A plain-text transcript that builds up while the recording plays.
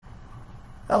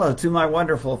Hello to my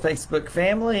wonderful Facebook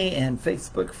family and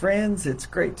Facebook friends. It's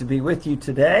great to be with you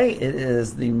today. It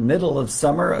is the middle of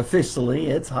summer officially.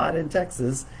 It's hot in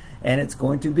Texas, and it's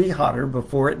going to be hotter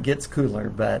before it gets cooler.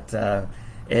 But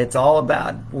it's all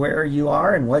about where you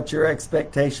are and what your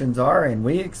expectations are, and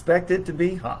we expect it to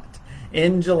be hot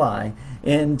in July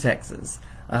in Texas.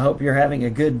 I hope you're having a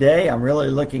good day. I'm really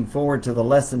looking forward to the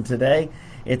lesson today.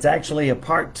 It's actually a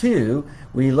part 2.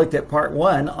 We looked at part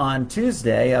 1 on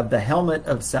Tuesday of the helmet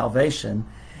of salvation.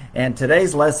 And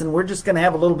today's lesson, we're just going to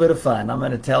have a little bit of fun. I'm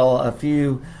going to tell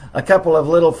a couple of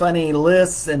little funny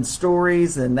lists and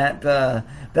stories, and that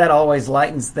always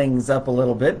lightens things up a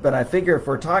little bit. But I figure if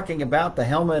we're talking about the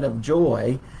helmet of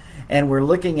joy, and we're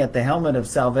looking at the helmet of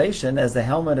salvation as the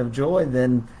helmet of joy,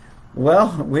 then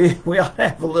well, we ought to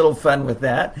have a little fun with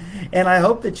that. And I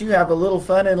hope that you have a little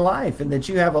fun in life and that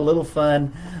you have a little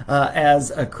fun as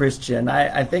a Christian.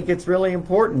 I think it's really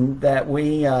important that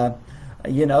we,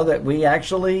 that we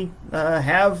actually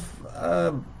have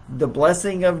the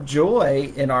blessing of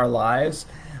joy in our lives.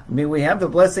 I mean, we have the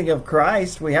blessing of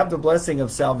Christ. We have the blessing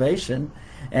of salvation.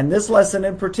 And this lesson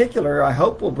in particular, I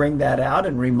hope will bring that out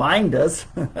and remind us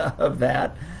of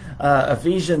that.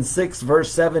 Ephesians 6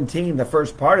 verse 17, the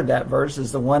first part of that verse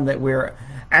is the one that we're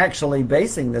actually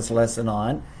basing this lesson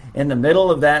on. In the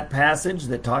middle of that passage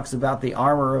that talks about the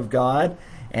armor of God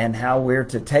and how we're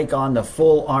to take on the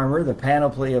full armor, the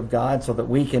panoply of God, so that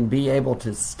we can be able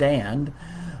to stand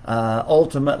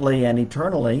ultimately and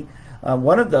eternally.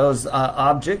 One of those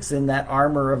objects in that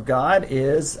armor of God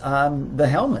is the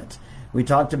helmet. We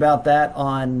talked about that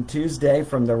on Tuesday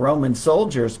from the Roman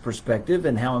soldier's perspective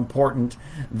and how important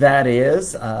that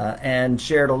is, and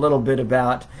shared a little bit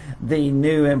about the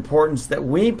new importance that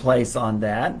we place on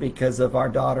that because of our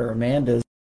daughter Amanda's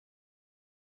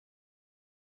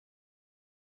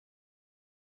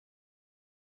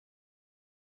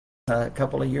a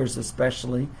couple of years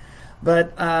especially.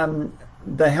 But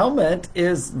the helmet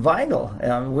is vital.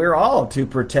 We're all to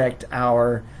protect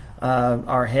our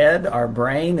head, our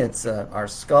brain, it's our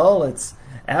skull. It's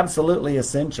absolutely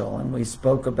essential. And we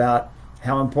spoke about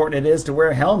how important it is to wear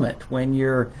a helmet when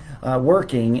you're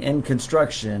working in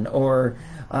construction, or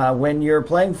when you're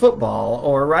playing football,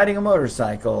 or riding a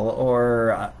motorcycle,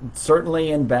 or certainly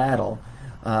in battle.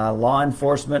 Law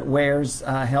enforcement wears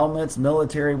helmets.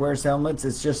 Military wears helmets.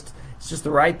 It's just the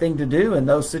right thing to do in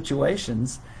those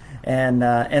situations.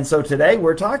 And so today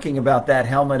we're talking about that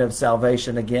helmet of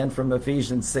salvation again from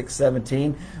Ephesians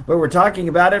 6:17, but we're talking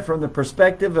about it from the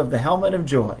perspective of the helmet of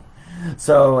joy.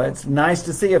 So it's nice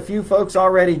to see a few folks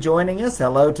already joining us.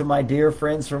 Hello to my dear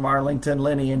friends from Arlington,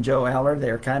 Lenny and Joe Aller.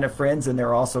 They're kind of friends and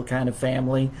they're also kind of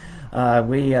family.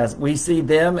 We see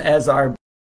them as our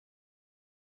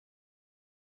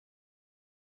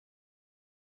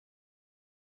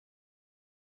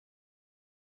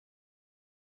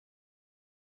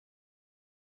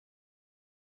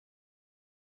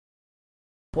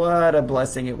What a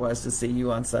blessing it was to see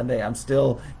you on Sunday. I'm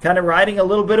still kind of riding a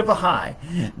little bit of a high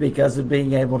because of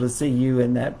being able to see you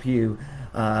in that pew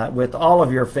with all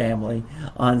of your family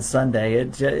on Sunday.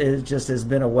 It just has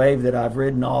been a wave that I've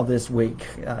ridden all this week,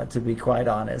 to be quite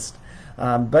honest.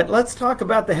 But let's talk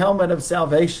about the helmet of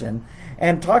salvation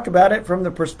and talk about it from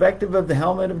the perspective of the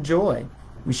helmet of joy.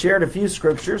 We shared a few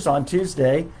scriptures on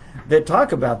Tuesday that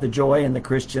talk about the joy in the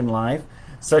Christian life,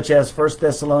 such as 1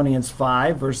 Thessalonians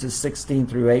 5, verses 16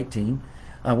 through 18,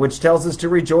 which tells us to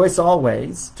rejoice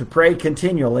always, to pray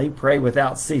continually, pray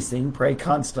without ceasing, pray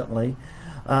constantly,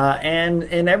 and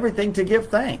in everything to give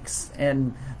thanks.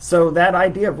 And so that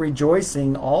idea of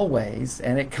rejoicing always,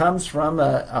 and it comes from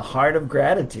a heart of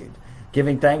gratitude,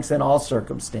 giving thanks in all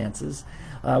circumstances.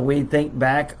 We think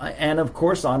back, and of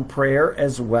course, on prayer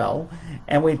as well.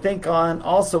 And we think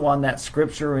also on that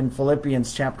scripture in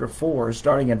Philippians chapter 4,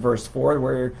 starting in verse 4,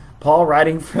 where Paul,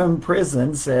 writing from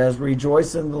prison, says,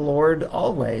 "Rejoice in the Lord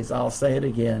always." I'll say it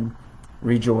again,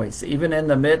 rejoice. Even in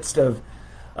the midst of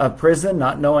prison,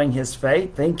 not knowing his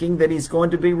fate, thinking that he's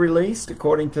going to be released,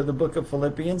 according to the book of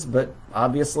Philippians, but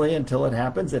obviously until it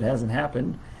happens, it hasn't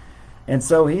happened. And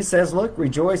so he says, look,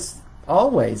 rejoice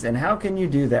always. And how can you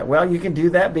do that? Well, you can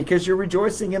do that because you're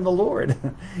rejoicing in the Lord.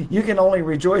 You can only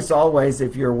rejoice always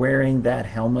if you're wearing that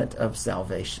helmet of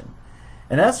salvation.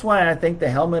 And that's why I think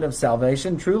the helmet of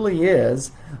salvation truly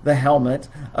is the helmet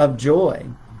of joy.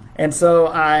 And so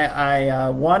I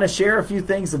want to share a few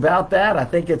things about that. I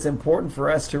think it's important for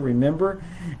us to remember.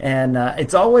 And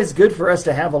it's always good for us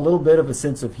to have a little bit of a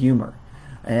sense of humor.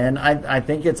 And I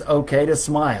think it's okay to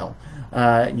smile.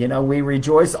 We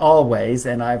rejoice always,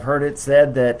 and I've heard it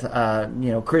said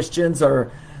that Christians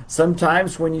are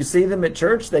sometimes when you see them at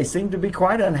church, they seem to be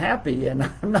quite unhappy, and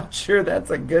I'm not sure that's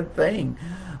a good thing.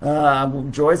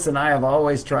 Joyce and I have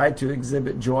always tried to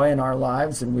exhibit joy in our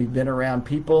lives, and we've been around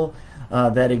people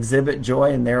that exhibit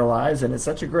joy in their lives, and it's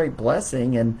such a great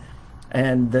blessing.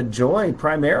 And the joy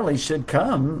primarily should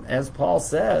come, as Paul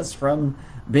says, from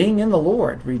being in the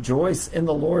Lord. Rejoice in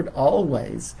the Lord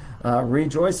always.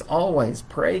 Rejoice always.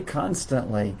 Pray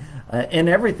constantly. In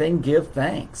everything, give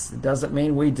thanks. It doesn't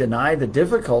mean we deny the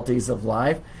difficulties of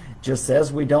life. It just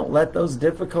says we don't let those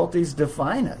difficulties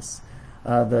define us.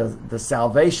 The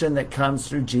salvation that comes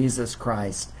through Jesus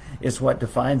Christ is what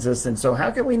defines us. And so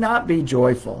how can we not be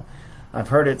joyful? I've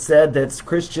heard it said that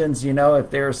Christians, if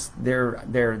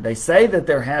they say that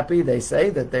they're happy, they say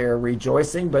that they're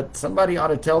rejoicing, but somebody ought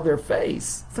to tell their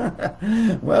face.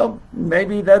 Well,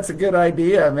 maybe that's a good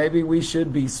idea. Maybe we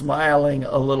should be smiling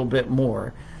a little bit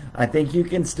more. I think you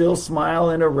can still smile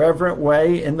in a reverent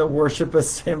way in the worship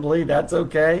assembly. That's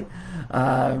okay.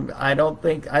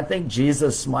 I think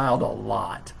Jesus smiled a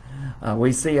lot.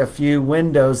 We see a few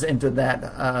windows into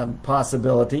that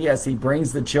possibility as he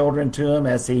brings the children to him,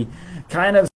 as he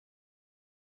kind of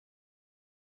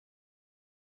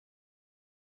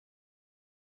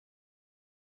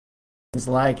it's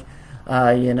like,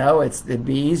 it'd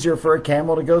be easier for a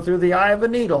camel to go through the eye of a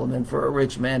needle than for a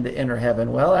rich man to enter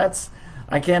heaven. Well,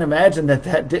 I can't imagine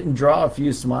that didn't draw a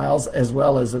few smiles as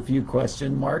well as a few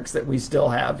question marks that we still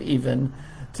have even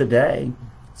today.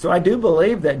 So I do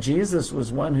believe that Jesus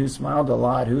was one who smiled a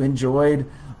lot, who enjoyed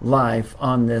life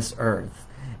on this earth.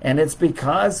 And it's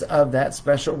because of that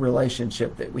special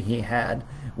relationship that he had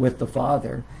with the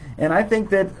Father. And I think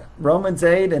that Romans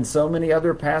 8 and so many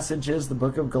other passages, the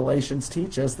book of Galatians,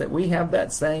 teach us that we have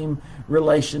that same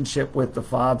relationship with the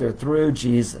Father through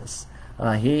Jesus.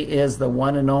 He is the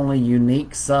one and only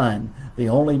unique Son, the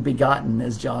only begotten,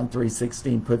 as John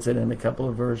 3:16 puts it in a couple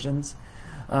of versions.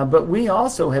 But we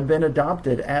also have been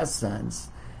adopted as sons.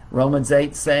 Romans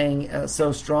 8 saying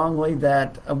so strongly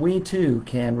that we too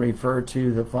can refer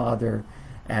to the Father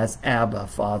as Abba,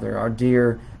 Father, our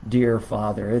dear, dear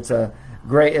Father.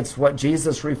 It's what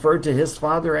Jesus referred to his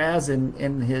Father as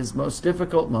in his most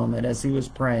difficult moment as he was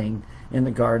praying in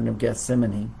the Garden of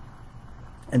Gethsemane.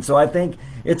 And so I think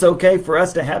it's okay for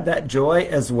us to have that joy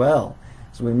as well.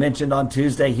 As we mentioned on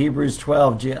Tuesday, Hebrews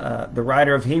 12, the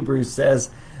writer of Hebrews says,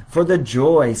 "For the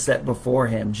joy set before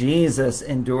him, Jesus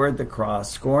endured the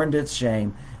cross, scorned its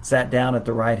shame, sat down at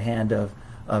the right hand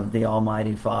of the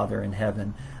Almighty Father in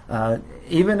heaven."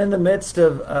 Even in the midst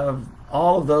of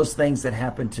all of those things that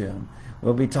happened to him,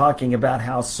 we'll be talking about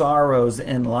how sorrows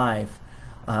in life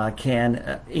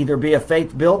can either be a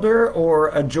faith builder or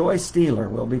a joy stealer.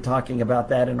 We'll be talking about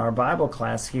that in our Bible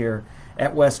class here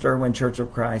at West Erwin Church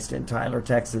of Christ in Tyler,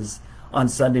 Texas on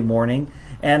Sunday morning.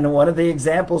 And one of the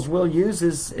examples we'll use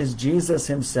is Jesus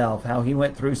himself, how he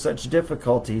went through such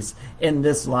difficulties in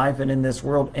this life and in this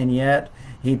world, and yet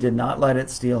he did not let it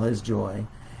steal his joy.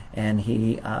 And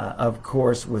he, of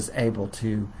course, was able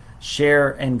to share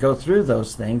and go through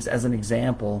those things as an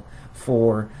example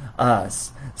for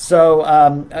us. So,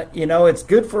 it's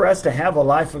good for us to have a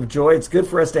life of joy. It's good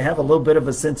for us to have a little bit of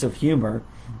a sense of humor.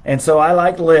 And so I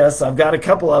like lists. I've got a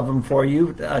couple of them for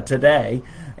you today.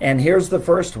 And here's the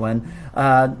first one.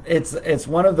 It's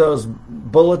one of those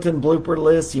bulletin blooper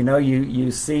lists.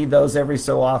 You see those every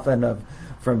so often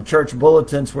from church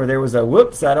bulletins where there was a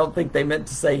whoops, I don't think they meant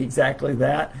to say exactly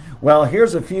that. Well,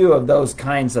 here's a few of those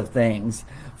kinds of things.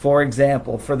 For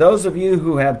example, for those of you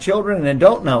who have children and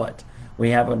don't know it, we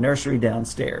have a nursery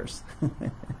downstairs.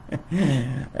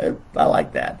 I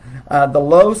like that. The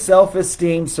Low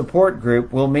Self-Esteem Support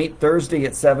Group will meet Thursday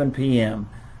at 7 p.m.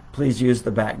 Please use the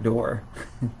back door.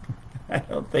 I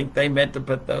don't think they meant to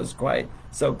put those quite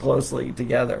so closely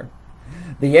together.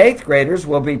 The 8th graders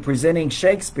will be presenting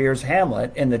Shakespeare's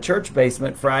Hamlet in the church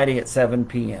basement Friday at 7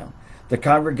 p.m. The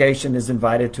congregation is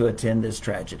invited to attend this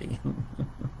tragedy.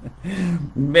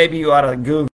 Maybe you ought to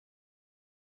Google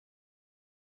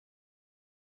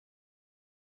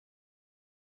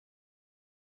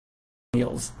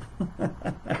meals.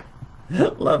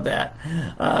 Love that.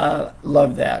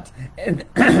 Love that.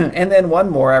 And then one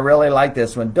more. I really like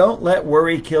this one. Don't let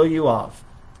worry kill you off.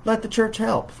 Let the church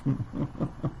help.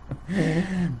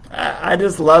 I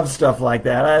just love stuff like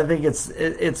that. I think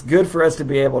it's good for us to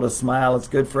be able to smile. It's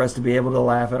good for us to be able to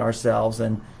laugh at ourselves.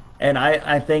 And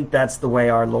I think that's the way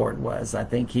our Lord was. I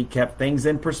think he kept things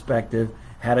in perspective,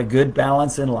 had a good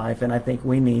balance in life, and I think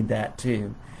we need that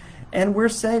too. And we're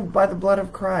saved by the blood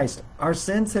of Christ. Our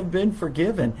sins have been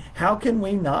forgiven. How can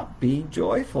we not be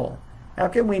joyful? How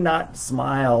can we not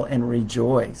smile and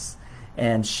rejoice?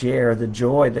 and share the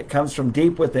joy that comes from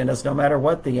deep within us, no matter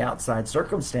what the outside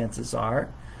circumstances are.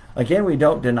 Again, we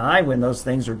don't deny when those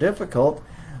things are difficult,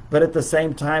 but at the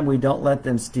same time, we don't let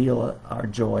them steal our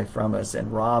joy from us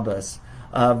and rob us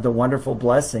of the wonderful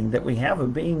blessing that we have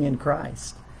of being in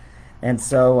Christ. And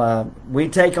so we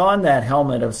take on that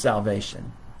helmet of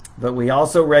salvation, but we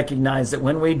also recognize that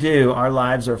when we do, our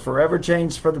lives are forever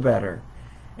changed for the better.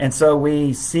 And so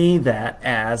we see that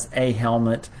as a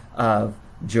helmet of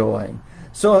joy.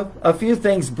 So a few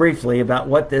things briefly about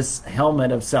what this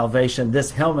helmet of salvation,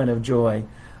 this helmet of joy,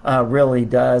 really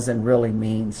does and really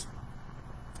means.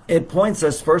 It points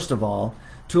us, first of all,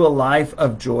 to a life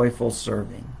of joyful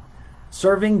serving.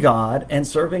 Serving God and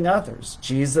serving others.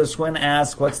 Jesus, when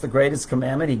asked what's the greatest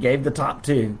commandment, he gave the top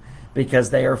two because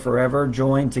they are forever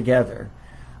joined together.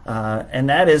 And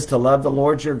that is to love the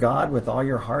Lord your God with all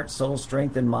your heart, soul,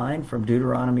 strength, and mind, from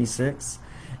Deuteronomy 6.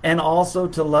 And also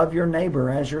to love your neighbor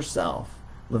as yourself,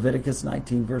 Leviticus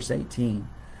 19, verse 18.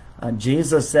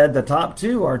 Jesus said the top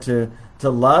two are to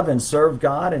love and serve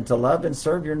God, and to love and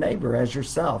serve your neighbor as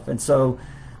yourself. And so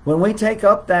when we take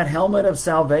up that helmet of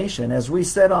salvation, as we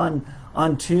said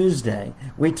on Tuesday,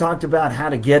 we talked about how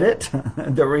to get it,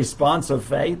 the response of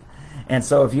faith. And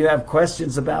so if you have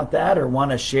questions about that or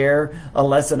want to share a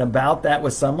lesson about that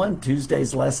with someone,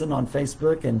 Tuesday's lesson on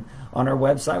Facebook and on our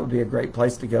website would be a great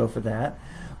place to go for that.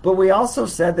 But we also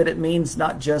said that it means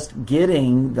not just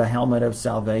getting the helmet of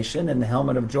salvation and the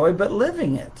helmet of joy, but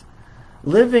living it.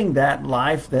 Living that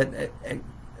life that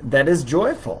is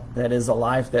joyful, that is a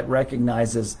life that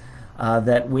recognizes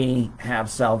that we have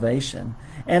salvation.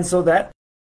 And so that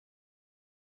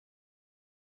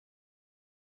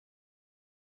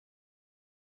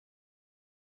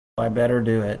I better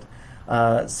do it.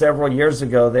 Several years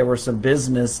ago, there were some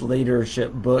business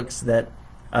leadership books that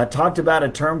talked about a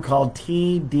term called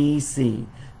TDC.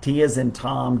 T as in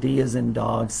Tom, D as in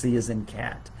dog, C as in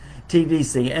cat.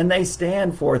 TDC. And they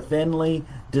stand for thinly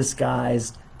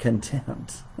disguised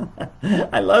contempt.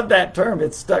 I love that term.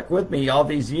 It's stuck with me all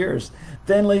these years.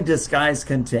 Thinly disguised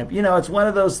contempt. You know, it's one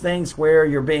of those things where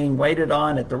you're being waited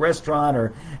on at the restaurant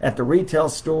or at the retail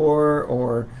store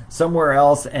or somewhere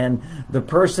else, and the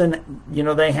person, you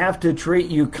know, they have to treat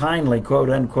you kindly, quote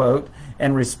unquote,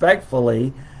 and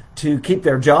respectfully to keep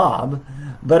their job.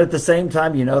 But at the same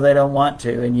time, you know they don't want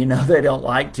to, and you know they don't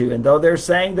like to. And though they're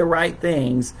saying the right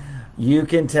things, you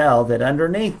can tell that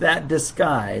underneath that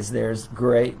disguise, there's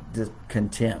great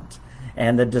contempt.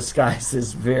 And the disguise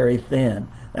is very thin.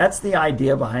 That's the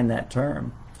idea behind that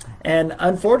term. And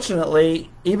unfortunately,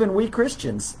 even we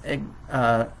Christians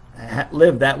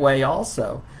live that way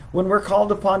also. When we're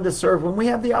called upon to serve, when we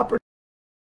have the opportunity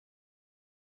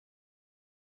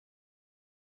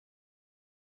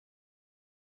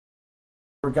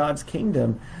for God's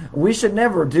kingdom, we should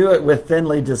never do it with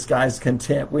thinly disguised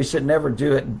contempt. We should never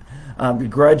do it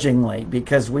begrudgingly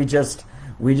because we just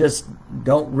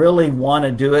don't really want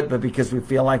to do it, but because we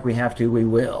feel like we have to, we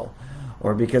will.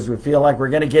 Or because we feel like we're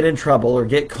going to get in trouble or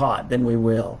get caught, then we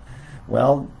will.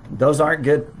 Well, those aren't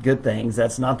good things.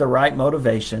 That's not the right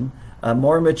motivation. A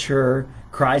more mature,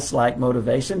 Christ-like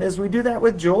motivation is we do that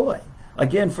with joy.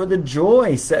 Again, for the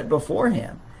joy set before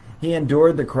him. He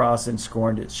endured the cross and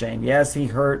scorned its shame. Yes, he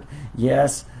hurt.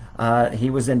 Yes,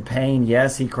 he was in pain.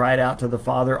 Yes, he cried out to the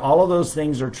Father. All of those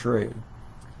things are true.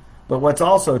 But what's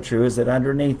also true is that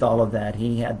underneath all of that,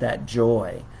 he had that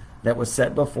joy that was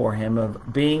set before him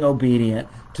of being obedient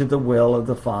to the will of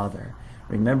the Father.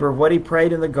 Remember what he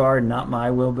prayed in the garden, not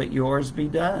my will, but yours be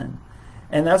done.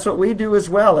 And that's what we do as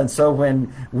well. And so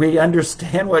when we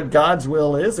understand what God's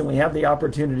will is and we have the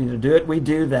opportunity to do it, we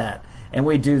do that. And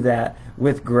we do that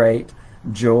with great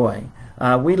joy.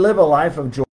 We live a life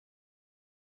of joy.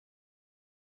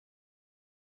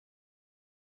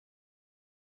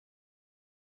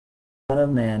 Son of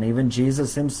Man, even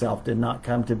Jesus himself did not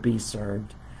come to be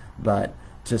served, but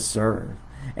to serve.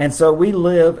 And so we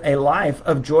live a life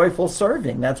of joyful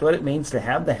serving. That's what it means to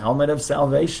have the helmet of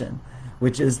salvation,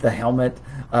 which is the helmet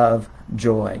of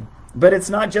joy. But it's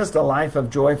not just a life of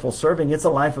joyful serving, it's a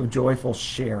life of joyful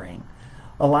sharing.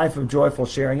 A life of joyful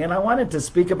sharing. And I wanted to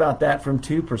speak about that from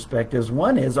two perspectives.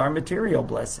 One is our material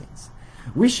blessings.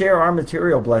 We share our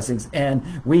material blessings, and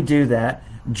we do that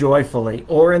joyfully.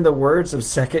 Or in the words of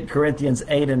 2 Corinthians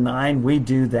 8 and 9, we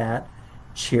do that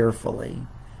cheerfully.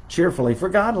 Cheerfully. For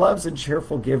God loves a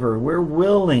cheerful giver. We're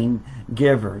willing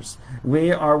givers.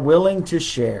 We are willing to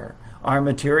share our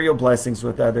material blessings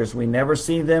with others. We never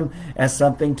see them as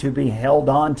something to be held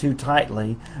on to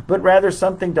tightly, but rather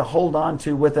something to hold on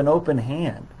to with an open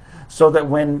hand, so that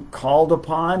when called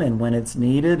upon and when it's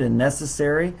needed and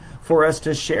necessary for us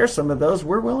to share some of those,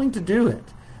 we're willing to do it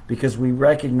because we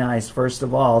recognize, first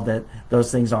of all, that those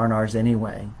things aren't ours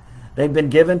anyway. They've been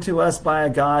given to us by a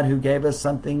God who gave us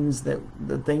the things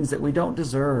that we don't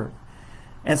deserve.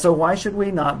 And so why should we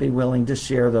not be willing to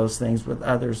share those things with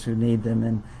others who need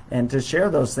them, and to share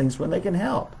those things when they can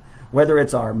help? Whether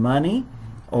it's our money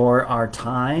or our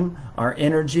time, our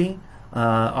energy,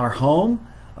 our home,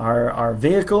 our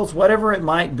vehicles, whatever it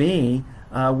might be,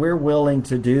 we're willing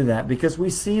to do that because we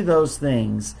see those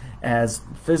things as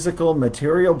physical,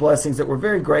 material blessings that we're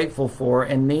very grateful for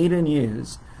and need and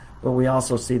use, but we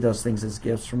also see those things as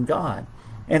gifts from God.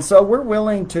 And so we're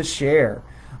willing to share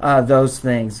those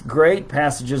things. Great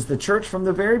passages. The church from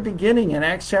the very beginning in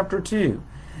Acts chapter 2,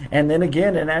 and then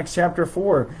again in Acts chapter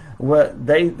 4,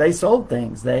 they sold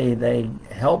things. They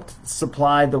helped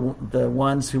supply the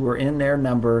ones who were in their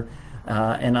number,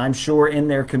 and I'm sure in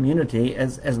their community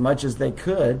as much as they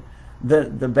could,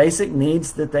 the basic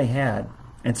needs that they had.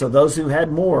 And so those who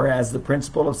had more, as the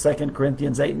principle of 2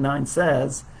 Corinthians 8 and 9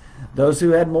 says, those who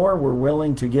had more were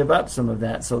willing to give up some of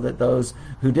that so that those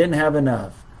who didn't have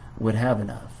enough would have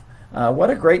enough. What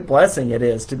a great blessing it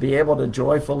is to be able to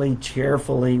joyfully,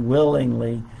 cheerfully,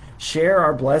 willingly share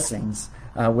our blessings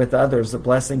with others, the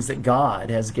blessings that God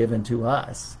has given to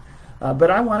us. But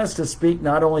I want us to speak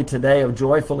not only today of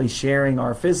joyfully sharing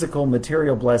our physical,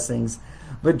 material blessings,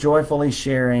 but joyfully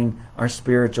sharing our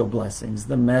spiritual blessings,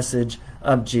 the message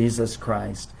of Jesus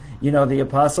Christ. You know, the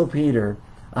Apostle Peter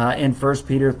in 1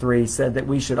 Peter 3 said that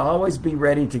we should always be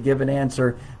ready to give an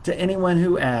answer to anyone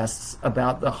who asks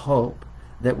about the hope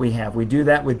that we have. We do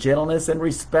that with gentleness and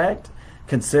respect,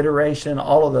 consideration,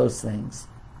 all of those things.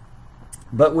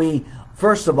 But we,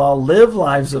 first of all, live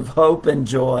lives of hope and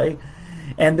joy.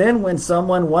 And then when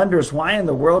someone wonders why in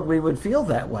the world we would feel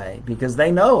that way, because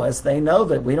they know us, they know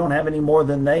that we don't have any more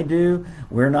than they do.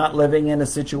 We're not living in a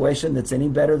situation that's any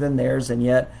better than theirs, and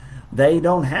yet they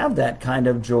don't have that kind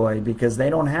of joy because they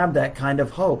don't have that kind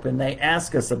of hope. And they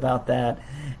ask us about that,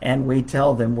 and we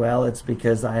tell them, well, it's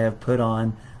because I have put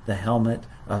on the helmet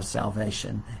of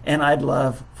salvation. And I'd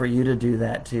love for you to do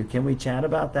that too. Can we chat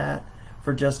about that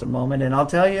for just a moment? And I'll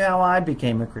tell you how I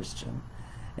became a Christian.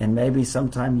 And maybe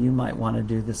sometime you might want to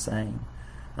do the same.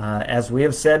 As we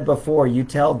have said before, you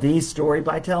tell the story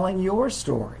by telling your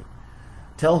story.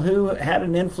 Tell who had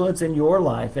an influence in your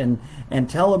life, and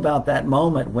tell about that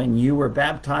moment when you were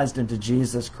baptized into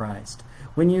Jesus Christ,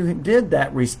 when you did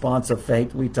that response of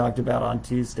faith we talked about on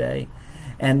Tuesday,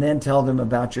 and then tell them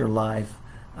about your life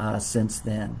since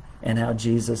then, and how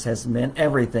Jesus has meant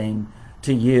everything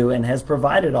to you and has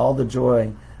provided all the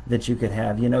joy that you could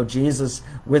have. You know, Jesus,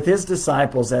 with his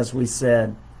disciples, as we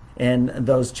said in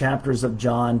those chapters of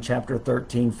John, chapter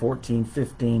 13, 14,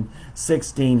 15,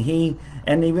 16,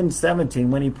 and even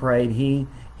 17, when he prayed,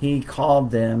 he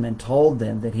called them and told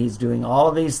them that he's doing all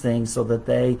of these things so that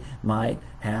they might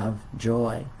have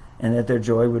joy and that their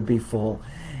joy would be full.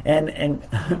 And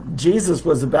Jesus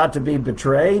was about to be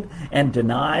betrayed and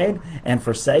denied and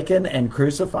forsaken and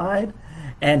crucified,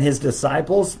 and his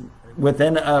disciples,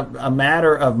 within a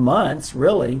matter of months,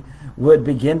 really, would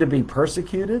begin to be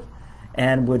persecuted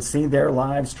and would see their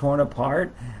lives torn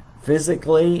apart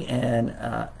physically and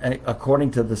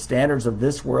according to the standards of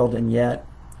this world, and yet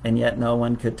no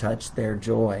one could touch their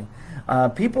joy.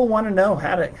 People want to know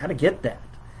how to get that.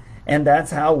 And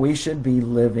that's how we should be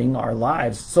living our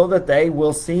lives, so that they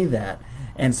will see that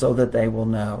and so that they will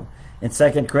know. In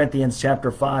 2 Corinthians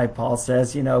chapter 5, Paul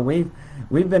says, you know, we've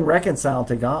been reconciled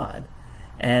to God.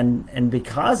 And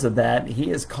because of that, he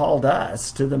has called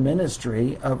us to the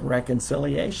ministry of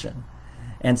reconciliation.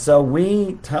 And so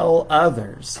we tell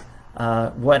others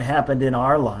what happened in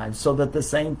our lives so that the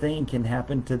same thing can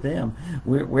happen to them.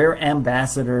 We're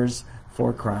ambassadors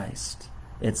for Christ,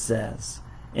 it says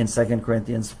in 2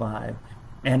 Corinthians 5.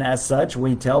 And as such,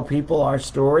 we tell people our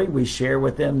story. We share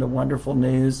with them the wonderful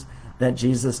news that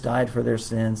Jesus died for their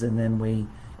sins, and then we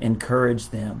encourage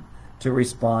them to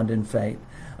respond in faith.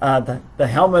 The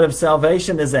helmet of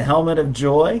salvation is a helmet of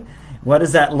joy. What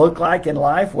does that look like in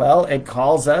life? Well, it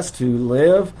calls us to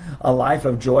live a life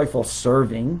of joyful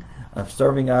serving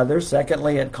others.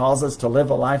 Secondly, it calls us to live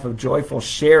a life of joyful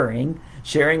sharing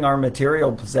our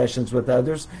material possessions with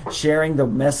others, sharing the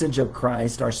message of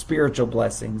Christ, our spiritual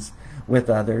blessings with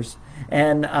others.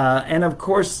 And of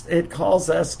course, it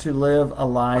calls us to live a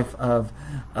life of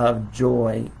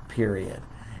joy, period.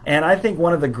 And I think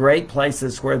one of the great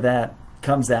places where that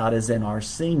comes out is in our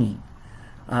singing.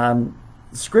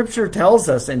 Scripture tells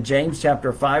us in James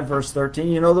chapter 5, verse 13,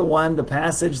 you know the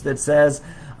passage that says,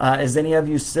 is any of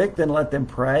you sick? Then let them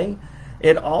pray.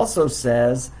 It also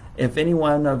says, if any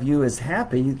one of you is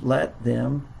happy, let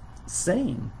them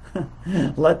sing.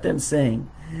 Let them sing.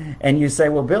 And you say,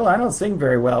 well, Bill, I don't sing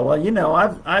very well. Well, you know,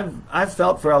 I've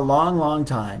felt for a long, long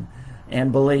time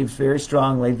and believed very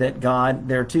strongly that God,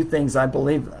 there are two things I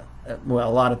believe, well,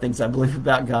 a lot of things I believe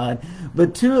about God,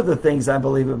 but two of the things I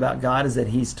believe about God is that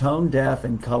he's tone deaf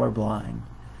and colorblind.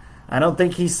 I don't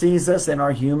think he sees us in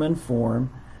our human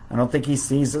form. I don't think he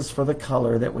sees us for the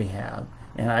color that we have.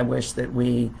 And I wish that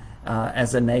we,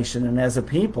 as a nation and as a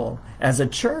people, as a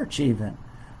church even,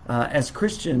 as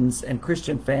Christians and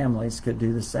Christian families could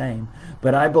do the same.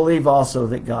 But I believe also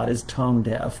that God is tone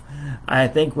deaf. I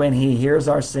think when he hears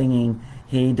our singing,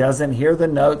 he doesn't hear the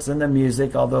notes and the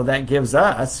music, although that gives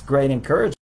us great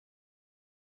encouragement.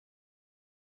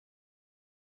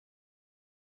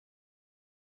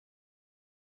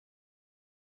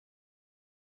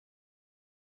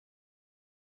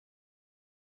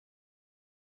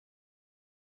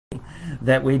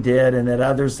 That we did and that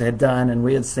others had done and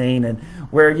we had seen, and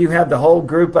where you have the whole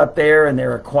group up there and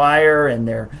they're a choir and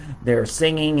they're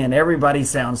singing and everybody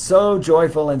sounds so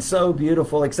joyful and so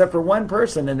beautiful except for one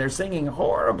person, and they're singing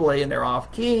horribly and they're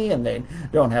off key and they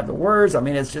don't have the words. I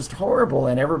mean, it's just horrible,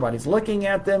 and everybody's looking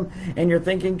at them and you're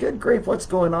thinking, good grief, what's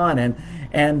going on?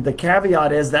 And the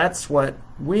caveat is that's what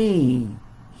we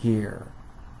hear.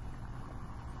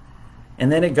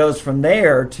 And then it goes from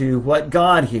there to what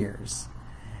God hears.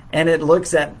 And it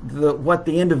looks at what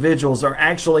the individuals are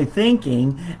actually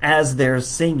thinking as they're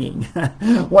singing.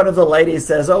 One of the ladies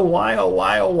says, oh,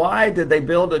 why did they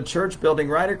build a church building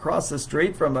right across the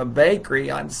street from a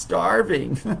bakery? I'm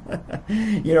starving.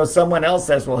 You know, someone else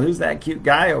says, well, who's that cute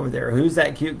guy over there? Who's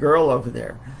that cute girl over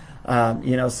there?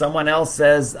 You know, someone else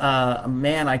says,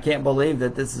 man, I can't believe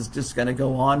that this is just going to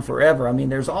go on forever. I mean,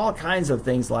 there's all kinds of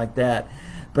things like that.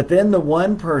 But then the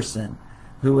one person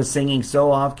who was singing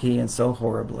so off-key and so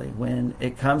horribly, when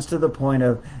it comes to the point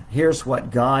of here's what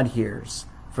God hears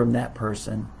from that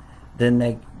person, then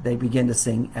they begin to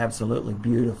sing absolutely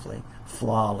beautifully,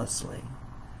 flawlessly,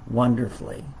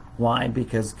 wonderfully. Why?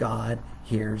 Because God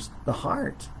hears the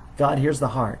heart. God hears the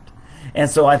heart. And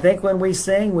so I think when we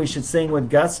sing, we should sing with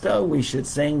gusto. We should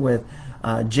sing with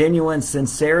genuine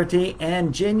sincerity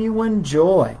and genuine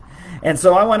joy. And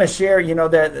so I want to share, you know,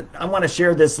 that I want to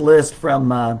share this list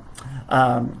from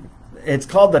it's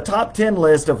called the top 10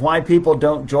 list of why people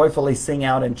don't joyfully sing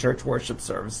out in church worship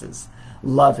services.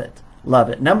 Love it. Love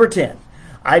it. Number 10,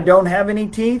 I don't have any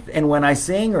teeth, and when I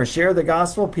sing or share the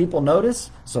gospel, people notice,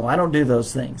 so I don't do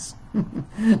those things.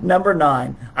 Number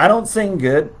 9, I don't sing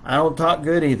good. I don't talk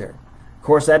good either. Of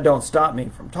course, that don't stop me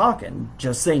from talking,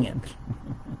 just singing.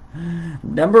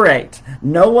 Number 8,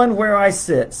 no one where I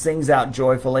sit sings out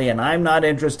joyfully, and I'm not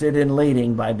interested in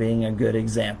leading by being a good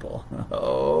example.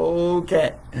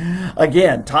 Okay.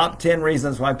 Again, top 10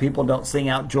 reasons why people don't sing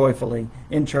out joyfully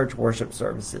in church worship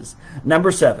services. Number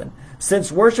 7,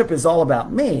 since worship is all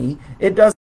about me, it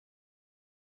doesn't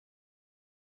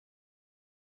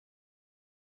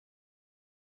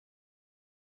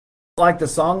like the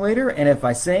song leader, and if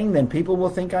I sing, then people will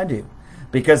think I do.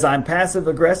 Because I'm passive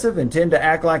aggressive and tend to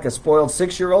act like a spoiled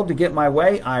 6-year-old to get my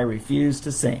way, I refuse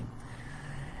to sing.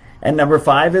 And number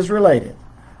 5 is related.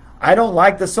 I don't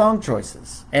like the song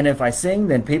choices, and if I sing,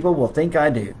 then people will think I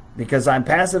do. Because I'm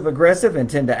passive aggressive and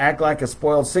tend to act like a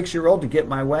spoiled 6-year-old to get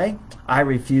my way, I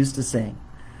refuse to sing.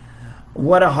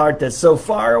 What a heart that's so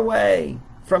far away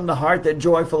from the heart that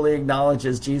joyfully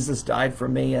acknowledges Jesus died for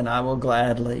me, and I will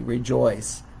gladly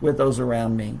rejoice with those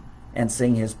around me and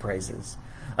sing his praises.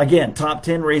 Again, top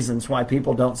 10 reasons why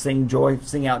people don't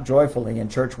sing out joyfully in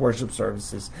church worship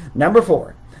services. Number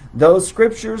 4, those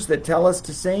scriptures that tell us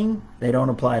to sing, they don't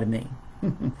apply to me.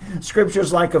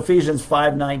 Scriptures like Ephesians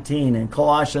 5:19 and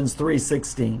Colossians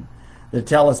 3:16 that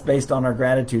tell us based on our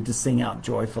gratitude to sing out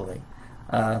joyfully.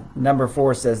 Number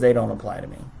 4 says they don't apply to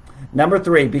me. Number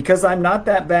 3, because I'm not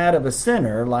that bad of a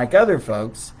sinner like other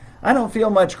folks, I don't feel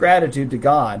much gratitude to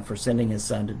God for sending his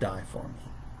son to die for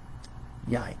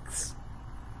me. Yikes.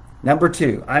 Number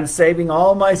 2, I'm saving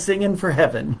all my singing for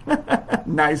heaven.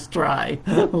 Nice try.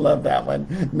 Love that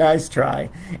one. Nice try.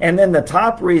 And then the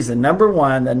top reason,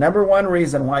 the number one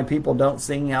reason why people don't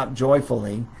sing out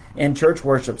joyfully in church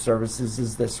worship services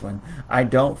is this one. I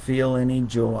don't feel any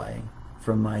joy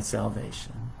from my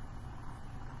salvation.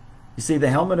 You see,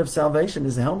 the helmet of salvation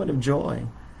is a helmet of joy.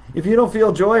 If you don't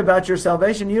feel joy about your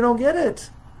salvation, you don't get it.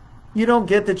 You don't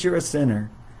get that you're a sinner.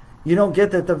 You don't get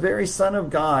that the very Son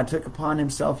of God took upon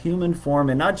himself human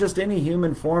form, and not just any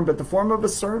human form, but the form of a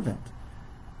servant.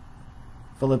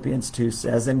 Philippians 2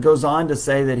 says, and goes on to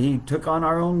say that he took on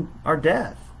our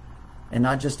death, and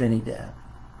not just any death,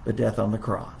 but death on the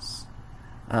cross.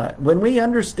 When we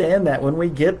understand that, when we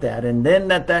get that, and then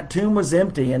that tomb was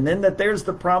empty, and then that there's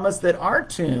the promise that our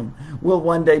tomb will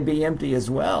one day be empty as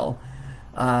well,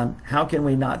 how can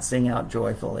we not sing out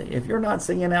joyfully? If you're not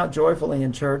singing out joyfully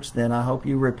in church, then I hope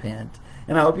you repent.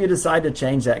 And I hope you decide to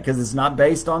change that, because it's not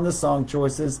based on the song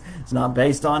choices. It's not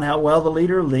based on how well the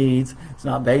leader leads. It's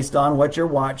not based on what your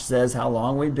watch says, how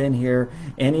long we've been here,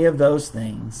 any of those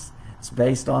things. It's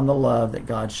based on the love that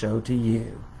God showed to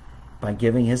you by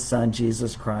giving his son,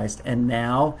 Jesus Christ. And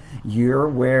now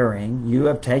you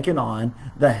have taken on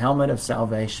the helmet of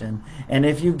salvation. And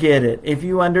if you get it, if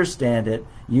you understand it,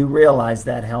 you realize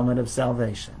that helmet of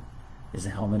salvation is a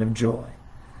helmet of joy.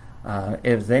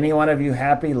 If any one of you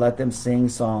happy, let them sing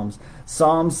psalms.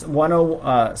 Psalm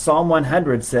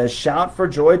 100 says, "Shout for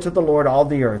joy to the Lord, all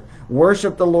the earth.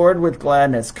 Worship the Lord with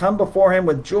gladness. Come before him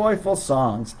with joyful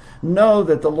songs. Know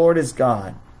that the Lord is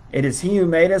God. It is he who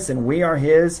made us, and we are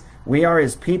his. We are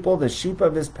his people, the sheep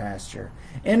of his pasture.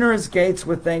 Enter his gates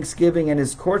with thanksgiving and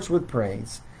his courts with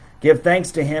praise. Give thanks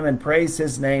to him and praise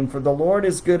his name, for the Lord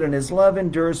is good and his love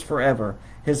endures forever.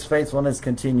 His faithfulness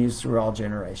continues through all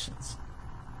generations.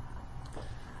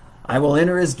 I will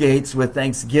enter his gates with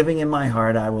thanksgiving in my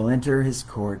heart. I will enter his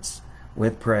courts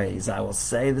with praise. I will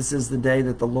say, this is the day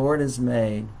that the Lord has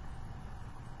made.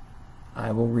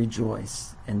 I will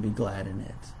rejoice and be glad in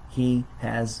it. He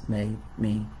has made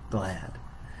me glad."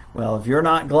 Well, if you're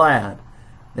not glad,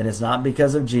 then it's not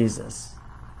because of Jesus.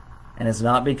 And it's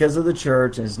not because of the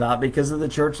church. And it's not because of the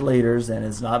church leaders. And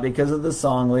it's not because of the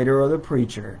song leader or the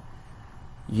preacher.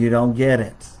 You don't get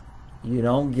it. You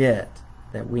don't get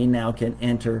that we now can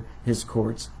enter his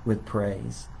courts with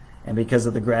praise. And because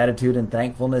of the gratitude and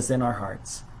thankfulness in our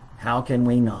hearts, how can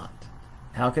we not?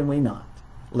 How can we not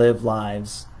live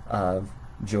lives of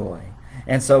joy?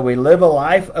 And so we live a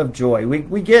life of joy.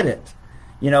 We get it.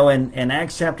 You know, in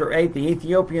Acts chapter 8, the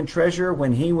Ethiopian treasurer,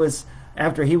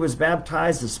 after he was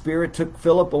baptized, the Spirit took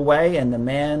Philip away, and the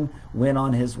man went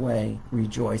on his way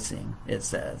rejoicing, it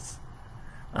says.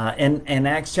 In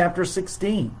Acts chapter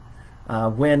 16,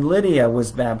 when Lydia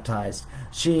was baptized,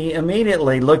 she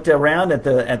immediately looked around at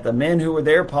the men who were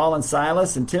there, Paul and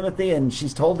Silas and Timothy, and she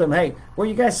told them, "Hey, where are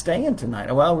you guys staying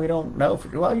tonight?" "Well, we don't know."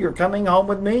 "Well, you're coming home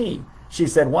with me." She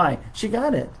said, why? She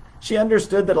got it. She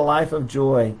understood that a life of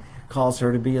joy calls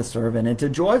her to be a servant and to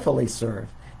joyfully serve.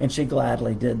 And she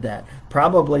gladly did that.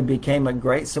 Probably became a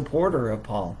great supporter of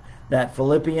Paul. That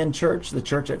Philippian church, the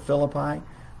church at Philippi,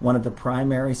 one of the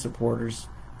primary supporters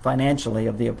financially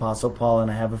of the Apostle Paul.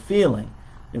 And I have a feeling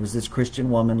it was this Christian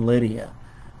woman, Lydia,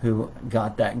 who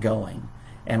got that going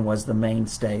and was the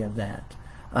mainstay of that.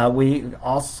 We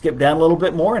also skip down a little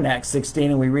bit more in Acts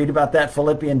 16, and we read about that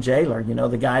Philippian jailer, you know,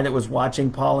 the guy that was watching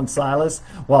Paul and Silas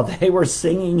while they were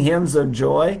singing hymns of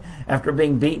joy after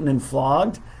being beaten and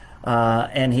flogged.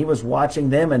 And he was watching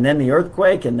them, and then the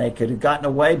earthquake, and they could have gotten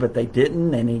away, but they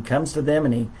didn't. And he comes to them,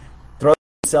 and he throws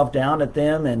himself down at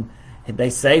them, and they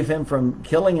save him from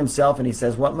killing himself. And he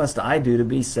says, "What must I do to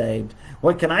be saved?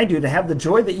 What can I do to have the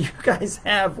joy that you guys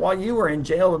have while you were in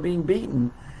jail and being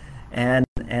beaten?"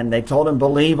 And they told him,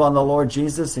 "Believe on the Lord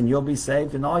Jesus and you'll be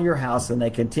saved in all your house." And they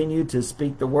continued to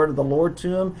speak the word of the Lord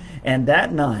to him. And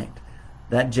that night,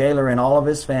 that jailer and all of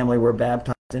his family were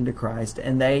baptized into Christ.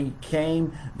 And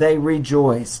they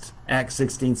rejoiced, Acts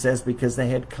 16 says, because they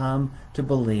had come to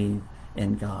believe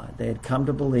in God. They had come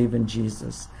to believe in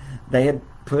Jesus. They had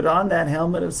put on that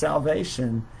helmet of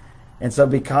salvation. And so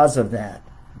because of that,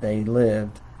 they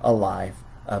lived a life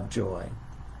of joy.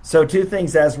 So 2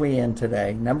 things as we end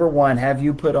today. Number 1, have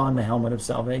you put on the helmet of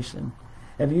salvation?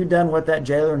 Have you done what that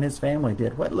jailer and his family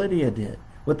did? What Lydia did?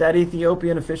 What that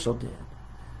Ethiopian official did?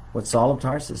 What Saul of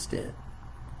Tarsus did?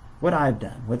 What I've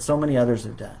done? What so many others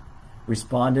have done?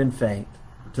 Respond in faith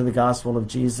to the gospel of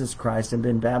Jesus Christ and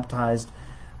been baptized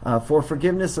for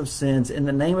forgiveness of sins in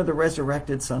the name of the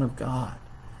resurrected Son of God.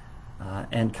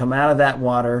 And come out of that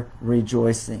water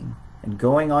rejoicing and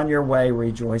going on your way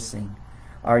rejoicing.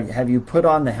 Have you put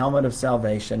on the helmet of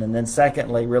salvation? And then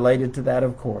secondly, related to that,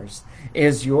 of course,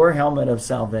 is your helmet of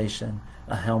salvation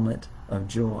a helmet of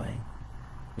joy?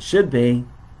 It should be.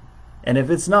 And if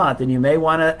it's not, then you may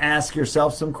want to ask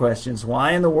yourself some questions.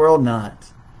 Why in the world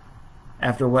not?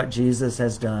 After what Jesus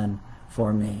has done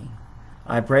for me.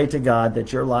 I pray to God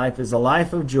that your life is a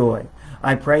life of joy.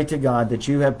 I pray to God that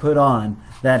you have put on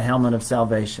that helmet of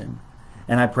salvation.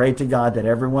 And I pray to God that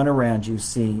everyone around you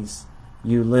sees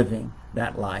you living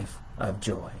that life of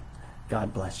joy.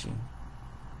 God bless you.